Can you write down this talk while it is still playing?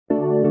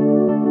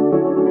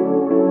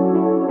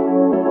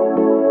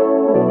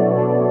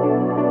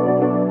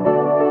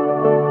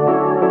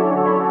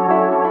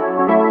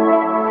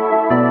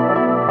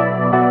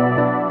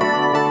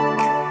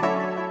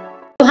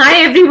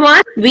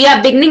everyone. We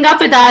are beginning up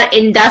with our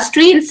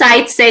industry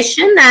insight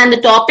session, and the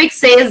topic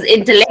says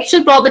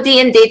intellectual property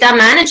and data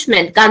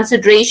management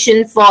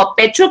consideration for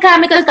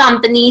petrochemical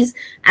companies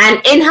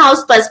and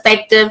in-house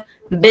perspective,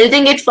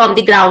 building it from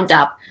the ground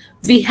up.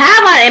 We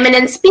have our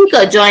eminent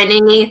speaker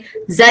joining me,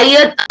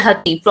 Zayd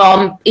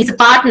Alathari, is a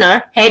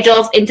partner, head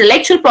of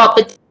intellectual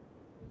property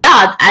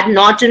at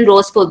Norton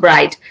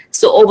Fulbright.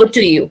 So over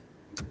to you.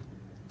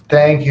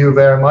 Thank you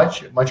very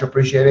much. Much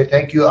appreciated.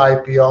 Thank you,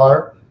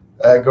 IPR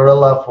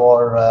Gorilla,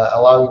 for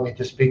allowing me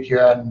to speak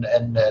here,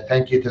 and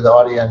thank you to the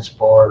audience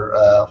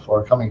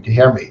for coming to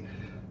hear me.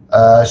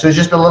 So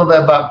just a little bit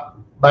about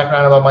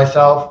background about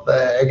myself.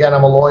 Again,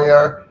 I'm a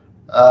lawyer.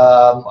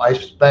 I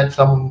spent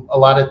a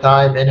lot of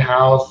time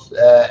in-house,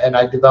 and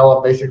I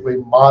developed basically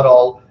a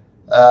model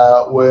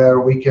where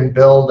we can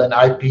build an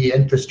IP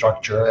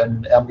infrastructure,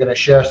 and I'm going to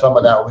share some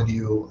of that with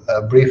you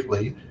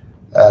briefly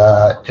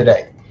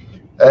today.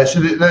 So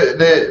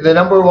the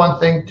number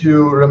one thing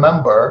to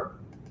remember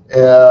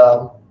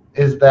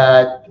is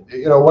that,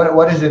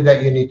 what is it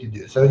that you need to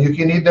do? So you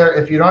can either,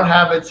 if you don't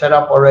have it set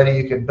up already,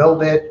 you can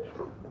build it,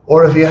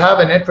 or if you have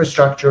an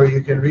infrastructure,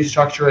 you can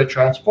restructure it,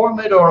 transform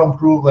it, or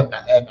improve and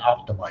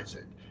optimize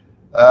it.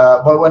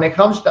 But when it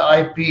comes to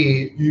IP,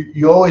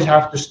 you always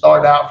have to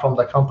start out from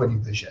the company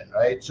vision,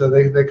 right? So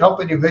the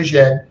company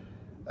vision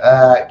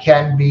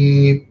can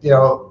be,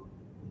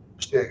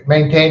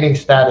 maintaining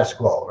status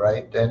quo,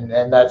 right?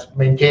 And that's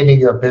maintaining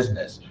your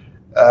business.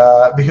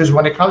 Because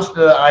when it comes to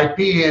the IP,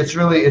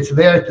 it's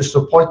there to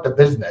support the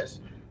business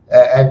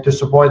and to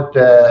support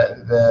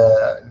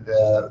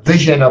the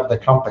vision of the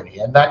company.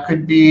 And that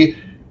could be,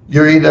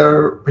 you're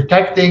either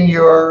protecting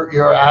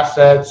your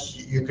assets,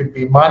 you could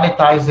be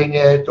monetizing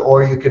it,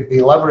 or you could be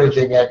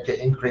leveraging it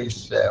to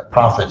increase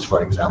profits,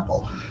 for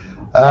example.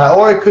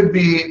 Or it could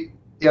be,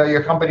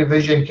 your company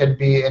vision can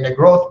be in a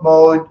growth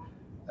mode.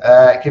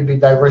 It can be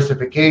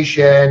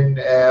diversification,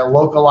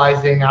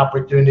 localizing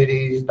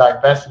opportunities,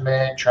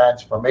 divestment,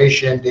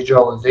 transformation,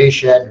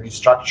 digitalization,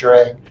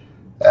 restructuring,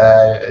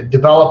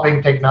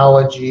 developing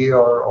technology,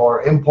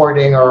 or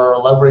importing or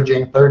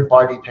leveraging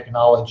third-party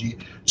technology.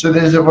 So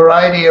there's a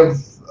variety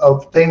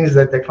of things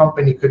that the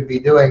company could be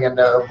doing, and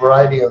a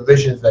variety of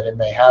visions that it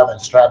may have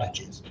and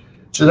strategies.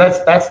 So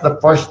that's the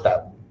first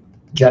step,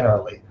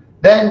 generally.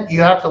 Then you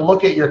have to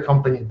look at your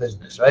company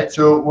business, right?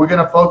 So we're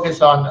going to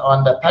focus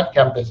on the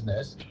petchem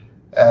business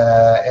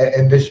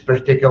in this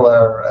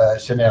particular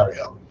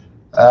scenario.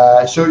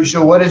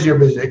 So what is your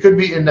business? It could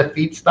be in the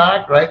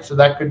feedstock, right? So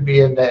that could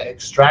be in the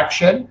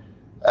extraction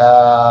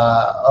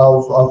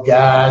of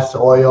gas,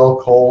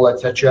 oil, coal,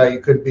 etc. You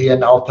could be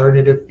an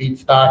alternative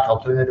feedstock,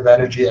 alternative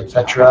energy,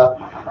 etc.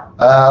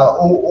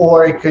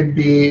 Or it could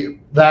be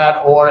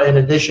that, or in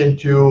addition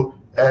to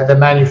the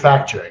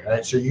manufacturing,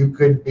 right? So you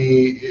could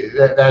be,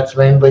 that's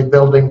mainly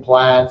building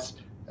plants,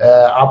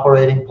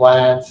 operating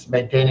plants,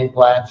 maintaining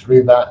plants,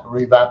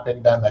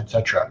 revamping them,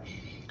 etc.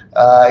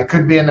 It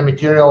could be in the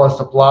material or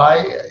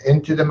supply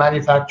into the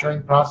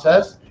manufacturing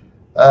process,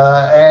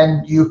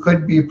 and you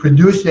could be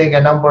producing a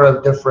number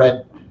of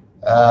different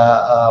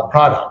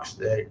products.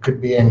 It could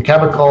be in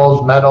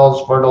chemicals,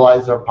 metals,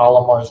 fertilizer,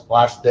 polymers,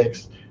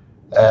 plastics,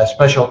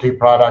 specialty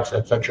products,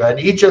 etc. And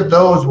each of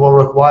those will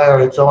require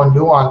its own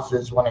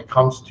nuances when it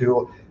comes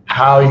to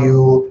how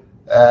you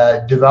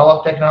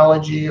develop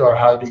technology, or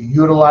how to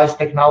utilize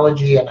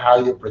technology, and how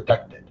you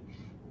protect it.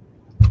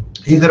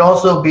 You could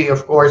also be,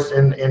 of course,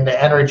 in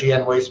the energy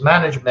and waste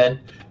management.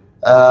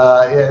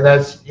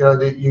 That's, you're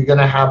going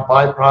to have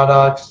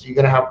byproducts. You're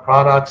going to have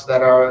products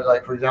that are,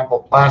 like, for example,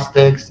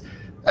 plastics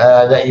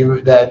there'll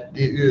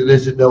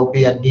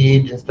be a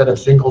need, instead of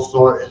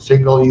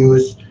single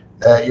use.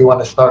 You want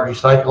to start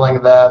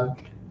recycling them.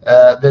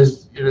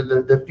 There's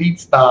the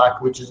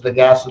feedstock, which is the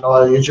gas and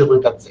oil. Usually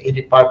that's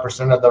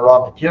 85% of the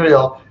raw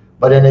material.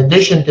 But in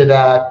addition to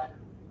that,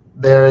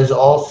 there is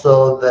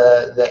also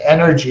the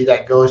energy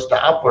that goes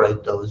to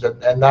operate those.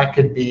 And that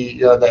could be,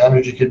 the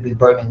energy could be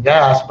burning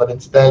gas, but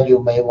instead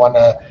you may want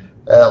to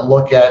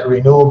look at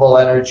renewable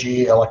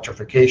energy,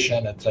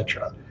 electrification,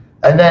 etc.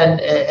 And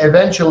then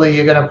eventually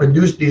you're going to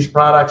produce these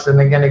products, and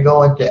they're going to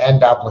go into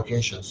end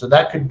applications. So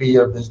that could be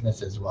your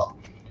business as well.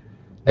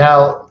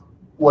 Now,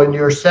 when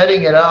you're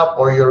setting it up,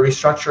 or you're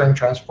restructuring,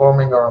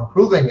 transforming, or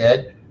improving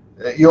it,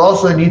 you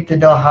also need to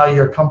know how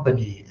your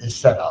company is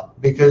set up,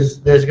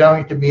 because there's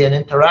going to be an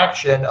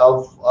interaction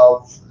of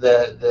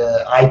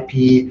the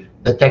IP,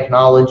 the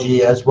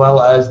technology, as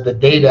well as the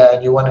data,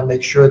 and you want to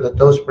make sure that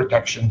those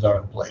protections are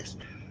in place.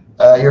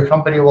 Your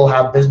company will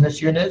have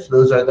business units.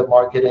 Those are the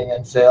marketing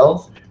and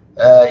sales.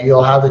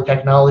 You'll have the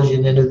technology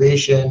and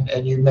innovation,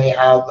 and you may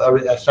have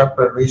a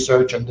separate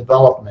research and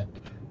development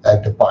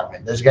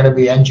department. There's going to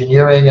be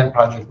engineering and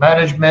project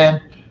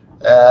management.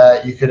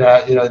 You could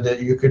have,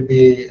 you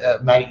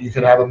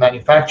could have a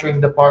manufacturing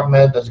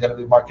department. There's going to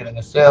be marketing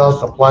and sales,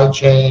 supply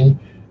chain,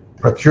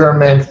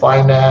 procurement,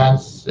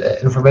 finance,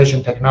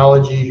 information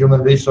technology,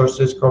 human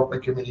resources,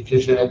 corporate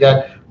communication,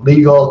 again,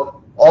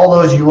 legal. All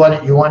those you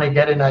want to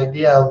get an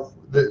idea of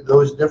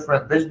those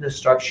different business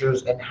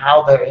structures and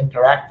how they're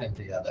interacting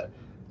together.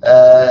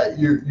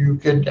 You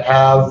could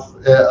have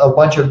a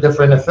bunch of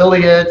different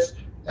affiliates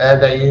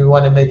that you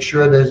want to make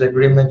sure there's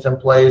agreements in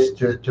place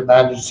to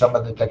manage some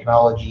of the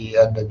technology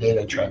and the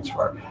data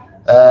transfer.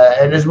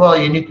 And as well,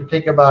 you need to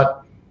think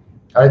about,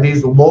 are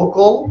these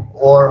local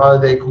or are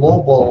they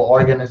global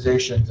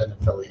organizations and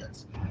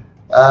affiliates?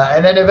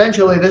 And then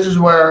eventually, this is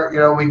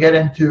where we get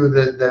into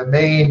the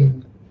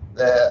main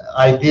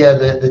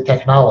idea, the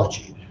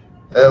technology.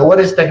 What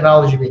does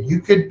technology mean?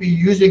 You could be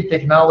using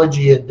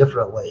technology in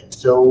different ways.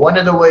 So one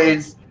of the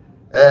ways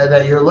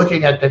that you're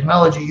looking at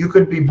technology, you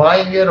could be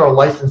buying it or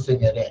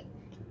licensing it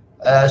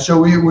in. So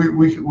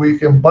we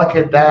can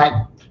bucket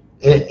that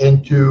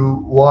into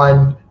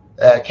one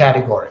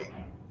category.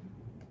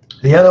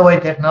 The other way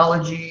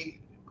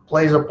technology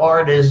plays a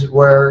part is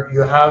where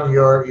you have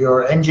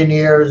your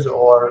engineers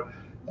or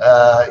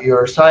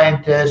your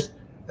scientists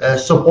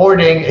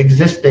supporting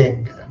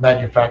existing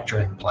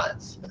manufacturing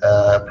plants,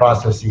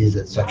 processes,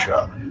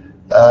 etc.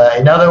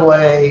 Another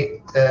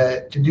way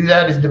to do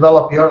that is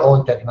develop your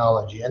own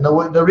technology. And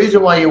the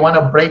reason why you want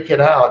to break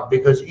it out,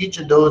 because each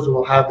of those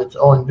will have its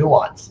own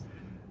nuance.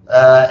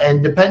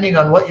 And depending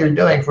on what you're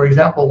doing, for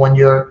example, when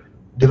you're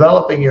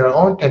developing your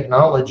own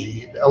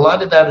technology, a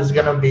lot of that is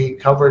going to be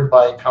covered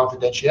by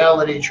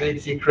confidentiality, trade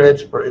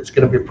secrets, it's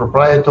going to be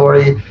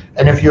proprietary.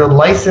 And if you're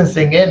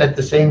licensing in at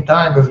the same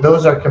time, if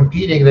those are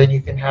competing, then you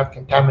can have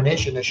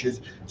contamination issues.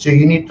 So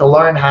you need to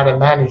learn how to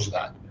manage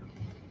that.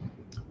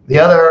 The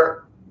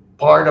other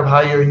part of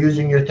how you're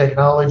using your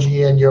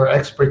technology and your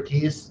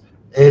expertise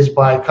is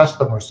by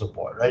customer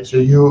support, right? So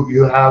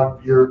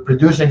you're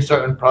producing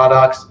certain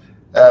products.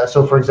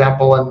 So for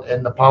example,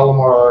 in the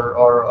polymer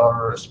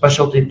or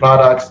specialty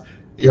products,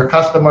 your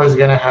customer is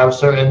going to have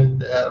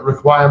certain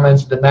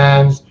requirements,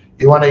 demands.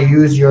 You want to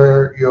use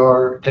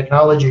your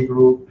technology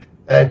group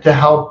to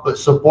help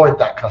support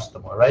that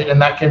customer, right?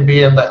 And that can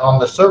be on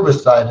the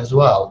service side as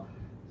well,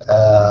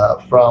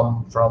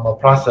 from a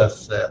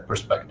process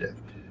perspective.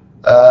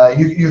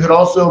 You could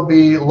also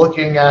be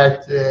looking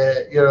at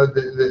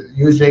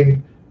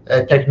using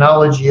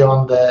technology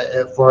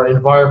for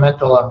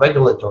environmental and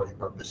regulatory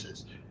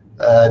purposes.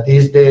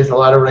 These days, a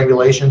lot of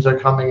regulations are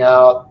coming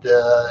out.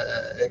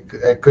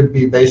 It could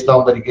be based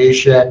on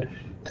litigation.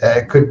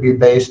 It could be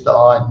based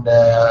on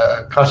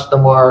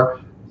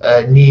customer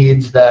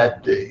needs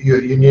that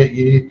you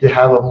need to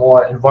have a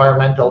more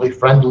environmentally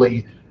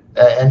friendly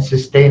and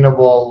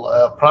sustainable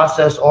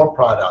process or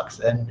products,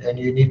 and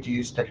you need to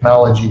use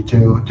technology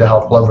to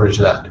help leverage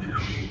that.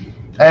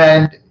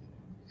 And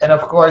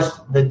of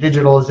course, the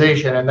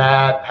digitalization, and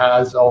that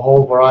has a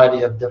whole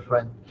variety of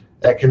different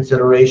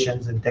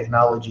considerations and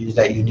technologies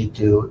that you need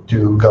to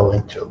go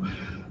into.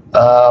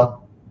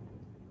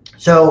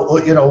 So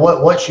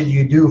what should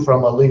you do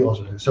from a legal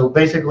perspective? So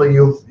basically,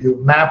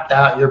 you've mapped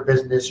out your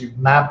business, you've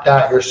mapped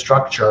out your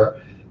structure,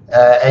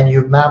 and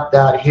you've mapped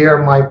out, here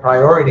are my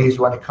priorities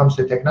when it comes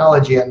to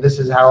technology, and this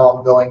is how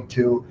I'm going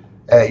to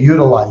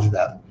utilize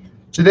them.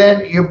 So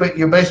then you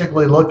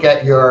basically look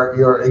at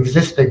your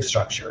existing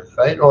structure,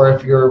 right? Or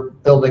if you're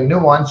building new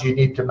ones, you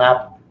need to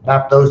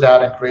map those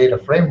out and create a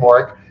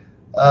framework.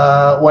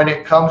 When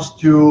it comes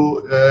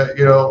to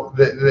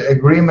the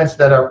agreements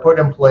that are put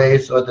in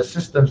place, or the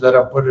systems that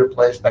are put in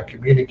place that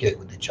communicate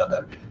with each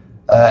other,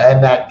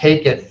 and that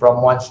take it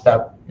from one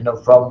step,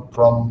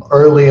 from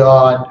early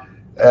on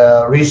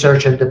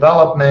research and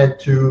development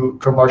to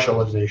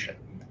commercialization.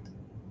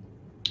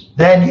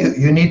 Then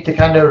you need to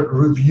kind of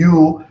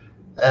review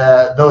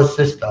those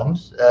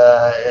systems,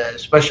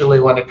 especially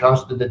when it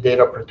comes to the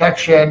data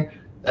protection.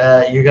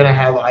 You're going to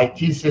have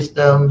IT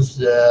systems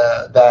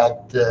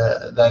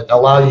that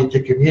allow you to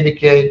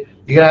communicate.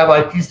 You're going to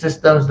have IT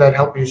systems that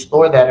help you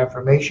store that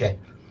information,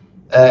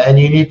 and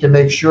you need to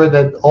make sure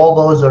that all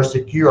those are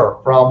secure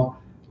from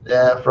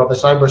a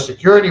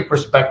cybersecurity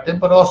perspective,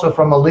 but also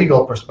from a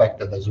legal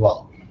perspective as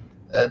well.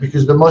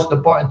 Because the most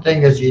important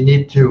thing is you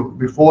need to,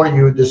 before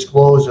you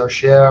disclose or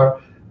share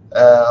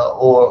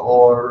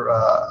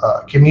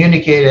or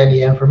communicate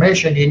any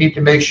information, you need to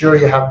make sure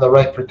you have the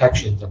right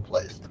protections in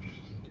place.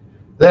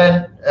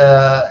 Then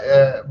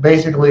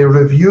basically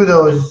review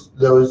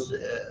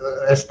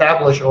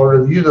establish or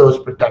review those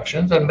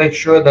protections and make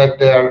sure that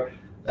they're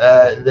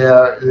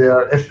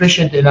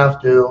efficient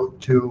enough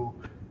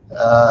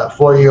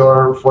for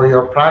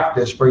your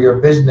practice, for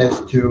your business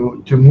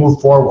to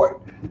move forward.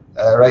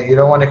 Right? You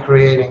don't want to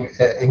create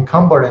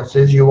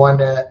encumbrances. You want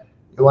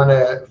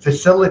to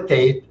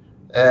facilitate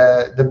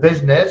the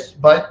business,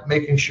 but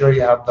making sure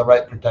you have the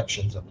right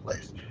protections in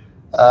place.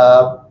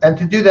 And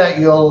to do that,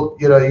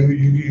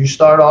 you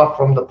start off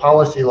from the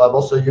policy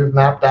level. So you've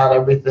mapped out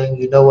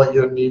everything. You know what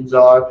your needs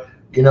are.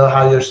 You know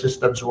how your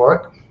systems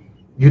work.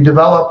 You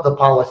develop the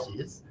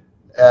policies,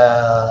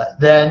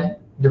 then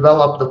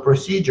develop the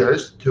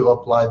procedures to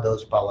apply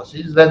those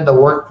policies. Then the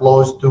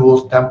workflows,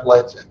 tools,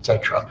 templates,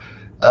 etc.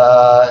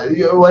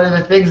 One of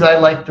the things I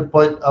like to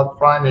put up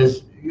front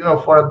is,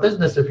 for a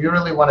business, if you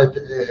really want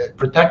to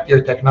protect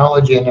your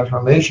technology and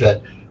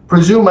information,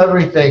 presume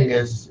everything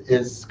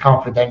is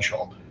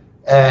confidential.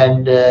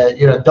 and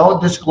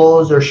don't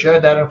disclose or share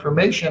that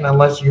information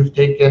unless you've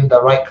taken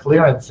the right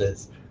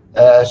clearances.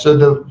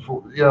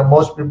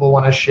 Most people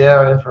want to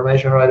share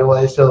information right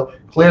away, so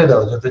clear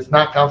those. If it's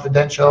not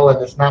confidential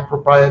and it's not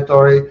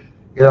proprietary,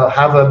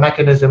 have a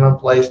mechanism in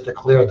place to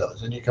clear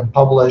those, and you can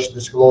publish,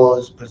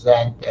 disclose,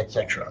 present,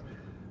 etc.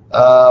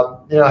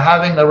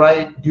 Having the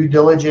right due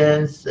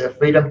diligence,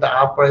 freedom to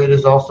operate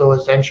is also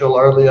essential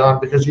early on,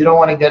 because you don't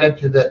want to get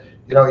into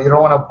you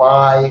don't want to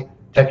buy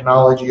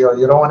technology, or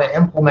you don't want to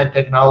implement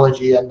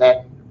technology and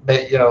then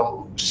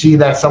see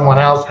that someone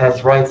else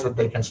has rights that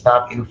they can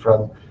stop you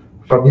from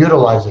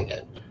utilizing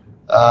it.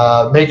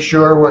 Make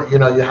sure you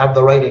have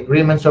the right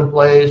agreements in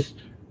place,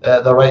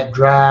 the right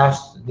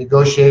drafts,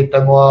 negotiate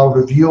them well,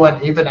 review,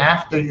 and even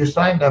after you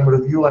sign them,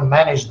 review and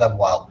manage them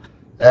well.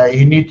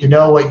 You need to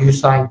know what you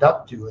signed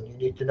up to, and you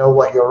need to know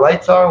what your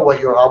rights are, what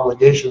your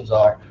obligations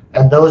are,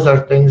 and those are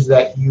things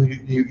that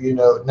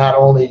not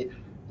only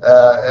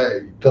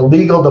the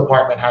legal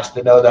department has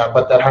to know that,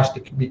 but that has to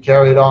be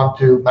carried on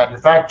to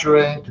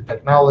manufacturing, to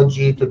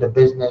technology, to the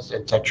business,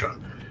 etc.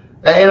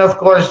 And of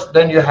course,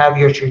 then you have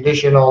your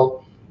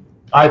traditional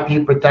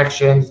IP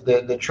protections,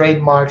 the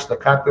trademarks, the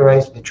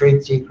copyrights, the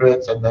trade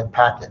secrets, and then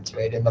patents,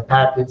 right? In the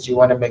patents, you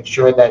want to make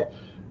sure that,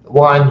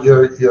 one,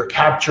 you're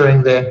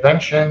capturing the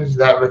inventions.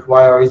 That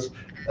requires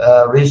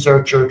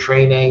researcher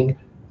training,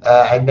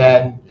 and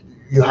then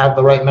you have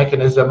the right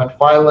mechanism in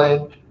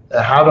filing,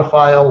 how to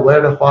file,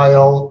 where to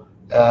file,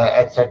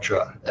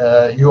 etc.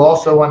 You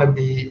also want to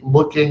be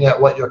looking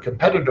at what your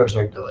competitors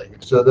are doing.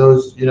 So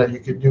those, you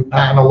could do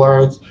patent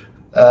alerts.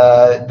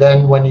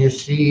 Then when you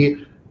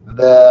see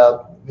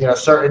the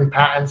certain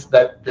patents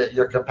that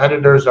your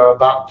competitors are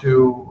about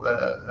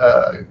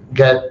to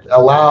get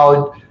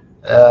allowed,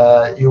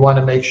 you want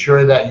to make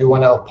sure that you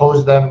want to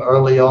oppose them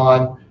early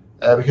on,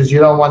 because you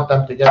don't want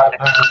them to get the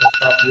patent to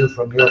stop you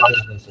from your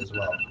business as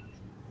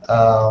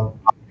well.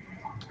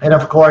 And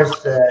of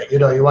course, you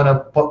want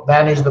to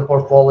manage the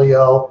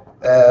portfolio,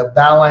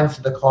 balance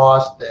the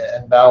cost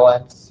and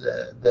balance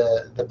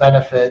the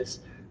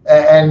benefits,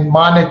 and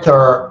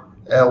monitor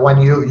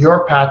when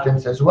your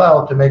patents as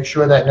well, to make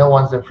sure that no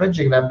one's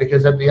infringing them,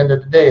 because at the end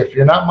of the day, if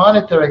you're not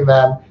monitoring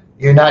them,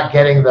 you're not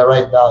getting the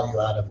right value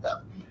out of them.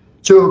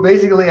 So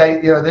basically,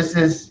 this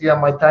is,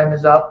 my time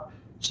is up.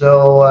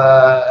 So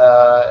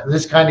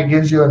this kind of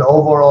gives you an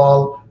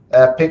overall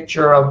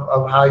picture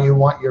of how you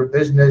want your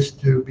business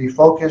to be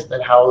focused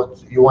and how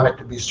you want it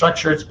to be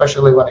structured,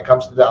 especially when it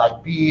comes to the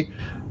IP,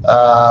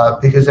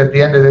 because at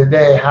the end of the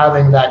day,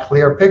 having that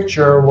clear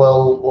picture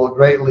will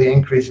greatly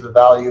increase the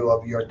value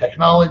of your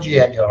technology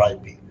and your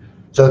IP.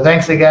 So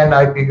thanks again,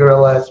 IP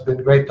Gorilla. It's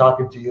been great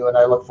talking to you, and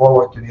I look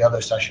forward to the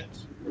other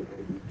sessions.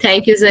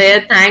 Thank you,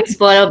 Zayd. Thanks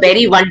for a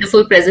very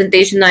wonderful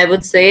presentation, I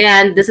would say.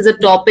 And this is a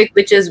topic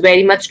which is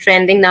very much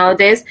trending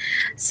nowadays.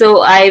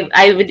 So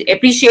I would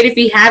appreciate if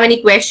we have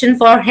any question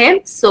for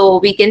him. So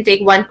we can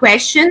take one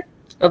question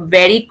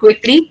very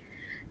quickly.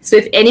 So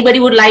if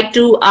anybody would like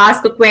to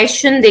ask a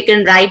question, they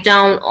can write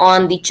down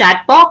on the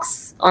chat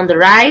box on the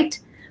right,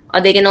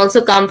 or they can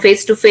also come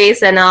face to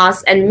face and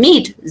ask and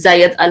meet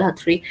Zayd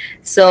Alathari.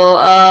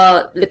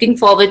 So looking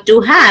forward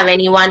to have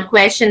one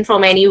question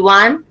from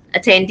anyone,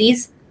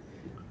 attendees.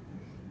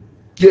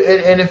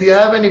 And if you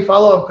have any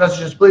follow-up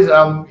questions, please,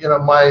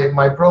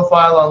 my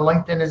profile on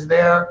LinkedIn is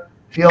there.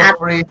 Feel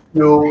free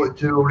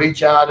to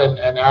reach out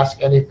and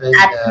ask anything.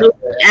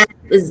 Absolutely. And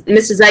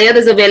Mr. Zayd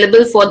is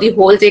available for the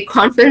whole day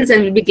conference,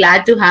 and we'll be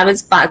glad to have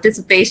his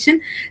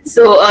participation.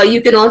 So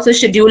you can also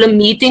schedule a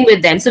meeting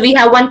with them. So we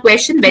have one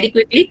question very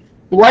quickly.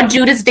 What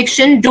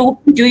jurisdiction do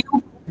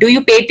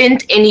you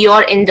patent in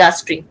your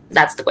industry?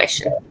 That's the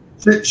question.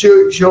 So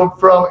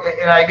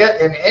I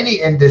get in any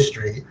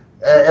industry,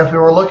 if we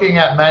were looking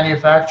at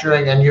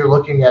manufacturing and you're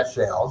looking at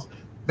sales,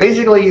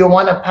 basically you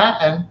want to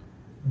patent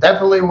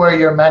definitely where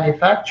you're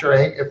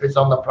manufacturing, if it's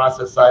on the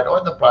process side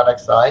or the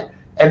product side,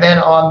 and then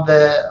on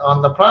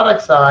the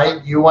product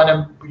side, you want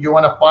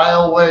to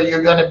file where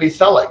you're going to be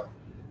selling,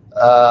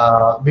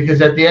 because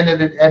at the end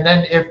of it, and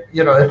then if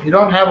you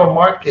don't have a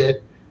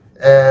market,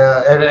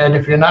 and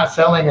if you're not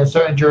selling in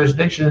certain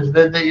jurisdictions,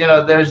 then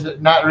there's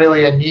not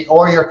really a need,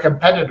 or your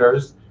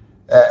competitors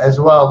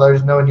as well.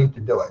 There's no need to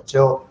do it.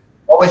 So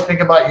always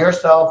think about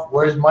yourself.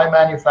 Where's my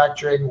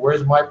manufacturing?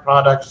 Where's my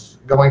products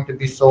going to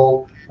be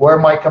sold? Where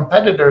my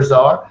competitors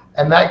are,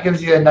 and that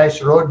gives you a nice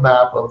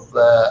roadmap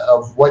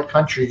of what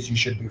countries you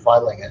should be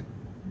filing in.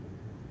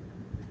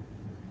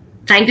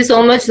 Thank you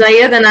so much,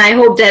 Zayd, and I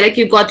hope, Derek,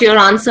 you got your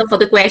answer for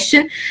the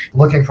question.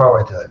 Looking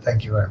forward to it.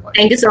 Thank you very much.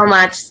 Thank you so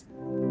much.